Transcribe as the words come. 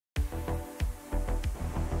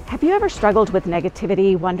Have you ever struggled with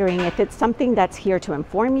negativity, wondering if it's something that's here to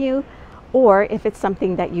inform you or if it's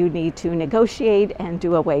something that you need to negotiate and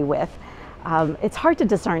do away with? It's hard to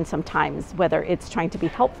discern sometimes whether it's trying to be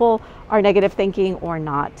helpful or negative thinking or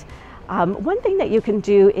not. One thing that you can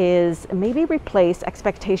do is maybe replace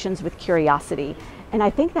expectations with curiosity, and I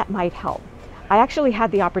think that might help. I actually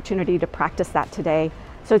had the opportunity to practice that today,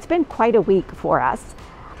 so it's been quite a week for us.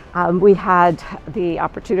 We had the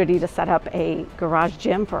opportunity to set up a garage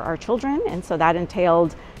gym for our children, and so that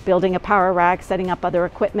entailed building a power rack, setting up other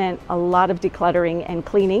equipment, a lot of decluttering and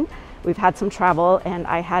cleaning. We've had some travel, and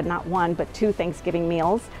I had not one but two Thanksgiving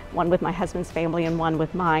meals, one with my husband's family and one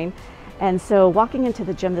with mine. And so walking into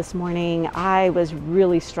the gym this morning, I was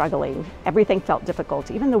really struggling. Everything felt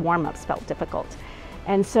difficult, even the warm-ups felt difficult.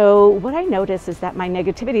 And so what I noticed is that my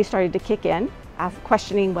negativity started to kick in,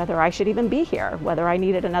 questioning whether I should even be here, whether I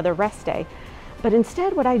needed another rest day. But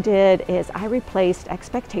instead what I did is I replaced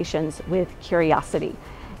expectations with curiosity.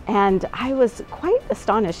 And I was quite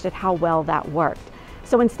astonished at how well that worked.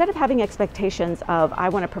 So instead of having expectations of I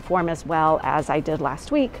want to perform as well as I did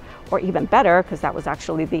last week, or even better, because that was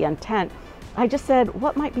actually the intent, I just said,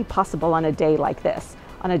 what might be possible on a day like this?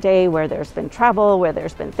 On a day where there's been travel, where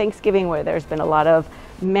there's been Thanksgiving, where there's been a lot of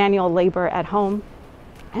manual labor at home.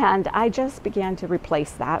 And I just began to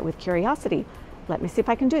replace that with curiosity. Let me see if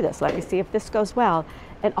I can do this. Let me see if this goes well.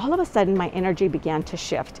 And all of a sudden my energy began to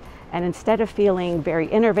shift. And instead of feeling very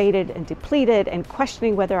enervated and depleted and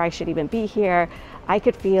questioning whether I should even be here, I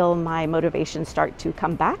could feel my motivation start to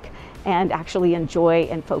come back and actually enjoy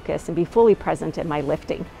and focus and be fully present in my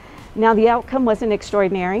lifting. Now the outcome wasn't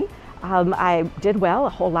extraordinary. I did well, a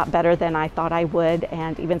whole lot better than I thought I would,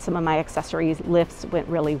 and even some of my accessories lifts went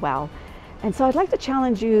really well. And so I'd like to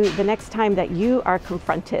challenge you the next time that you are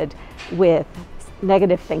confronted with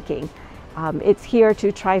negative thinking. It's here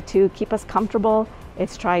to try to keep us comfortable.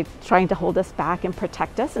 It's trying to hold us back and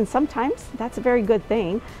protect us. And sometimes that's a very good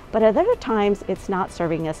thing, but at other times it's not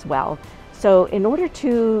serving us well. So in order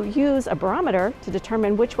to use a barometer to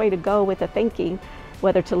determine which way to go with the thinking,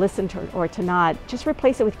 whether to listen to or to not, just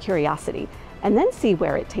replace it with curiosity and then see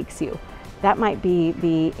where it takes you. That might be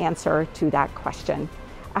the answer to that question.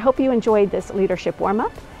 I hope you enjoyed this leadership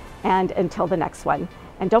warm-up, and until the next one.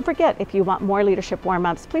 And don't forget, if you want more leadership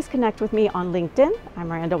warm-ups, please connect with me on LinkedIn. I'm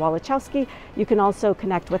Miranda Walichowski. You can also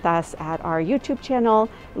connect with us at our YouTube channel,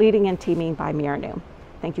 Leading and Teaming by Miranu.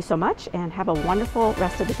 Thank you so much, and have a wonderful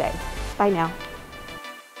rest of the day. Bye now.